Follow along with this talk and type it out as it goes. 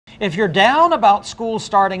If you're down about school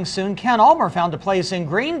starting soon, Ken Ulmer found a place in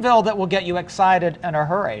Greenville that will get you excited in a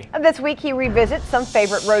hurry. This week he revisits some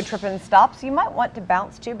favorite road tripping stops you might want to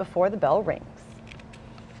bounce to before the bell rings.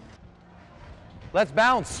 Let's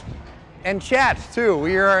bounce and chat too.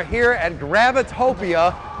 We are here at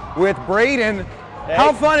Gravitopia with Braden. Hey.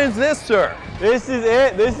 How fun is this, sir? This is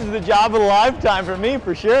it. This is the job of a lifetime for me,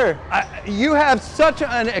 for sure. You have such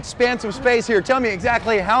an expansive space here. Tell me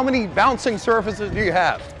exactly how many bouncing surfaces do you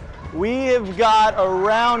have? We have got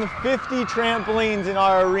around 50 trampolines in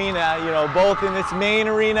our arena, you know, both in this main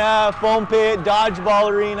arena, foam pit, dodgeball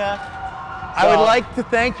arena. I would like to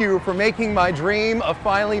thank you for making my dream of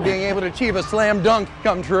finally being able to achieve a slam dunk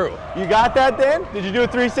come true. You got that then? Did you do a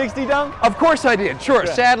 360 dunk? Of course I did, sure.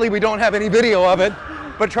 Good. Sadly, we don't have any video of it,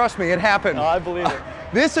 but trust me, it happened. Oh, I believe it.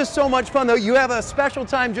 This is so much fun though. You have a special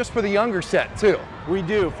time just for the younger set too. We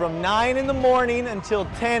do, from 9 in the morning until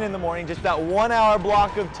 10 in the morning, just that 1 hour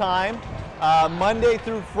block of time. Monday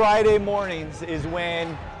through Friday mornings is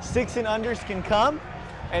when 6 and unders can come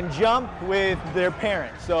and jump with their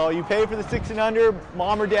parents. So you pay for the 6 and under,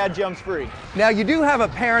 mom or dad jumps free. Now you do have a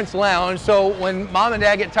parents lounge, so when mom and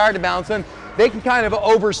dad get tired of bouncing, they can kind of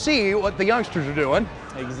oversee what the youngsters are doing.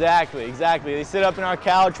 Exactly, exactly. They sit up in our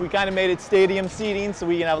couch. We kind of made it stadium seating so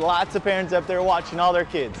we can have lots of parents up there watching all their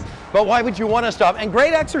kids. But why would you want to stop? And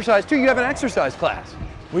great exercise too, you have an exercise class.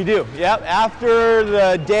 We do, yep. After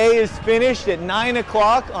the day is finished at 9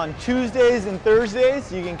 o'clock on Tuesdays and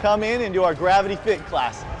Thursdays, you can come in and do our Gravity Fit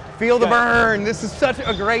class. Feel the burn. This is such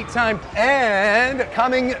a great time. And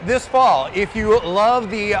coming this fall, if you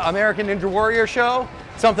love the American Ninja Warrior show,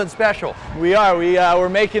 something special. We're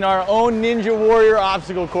making our own Ninja Warrior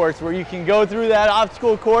obstacle course where you can go through that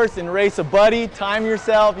obstacle course and race a buddy, time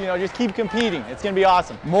yourself, you know, just keep competing. It's going to be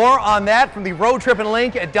awesome. More on that from the Road Tripping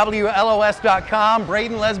link at WLOS.com.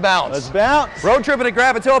 Braden, let's bounce. Let's bounce. Road Tripping at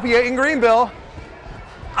Gravitopia in Greenville.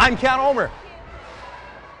 I'm Ken Ulmer.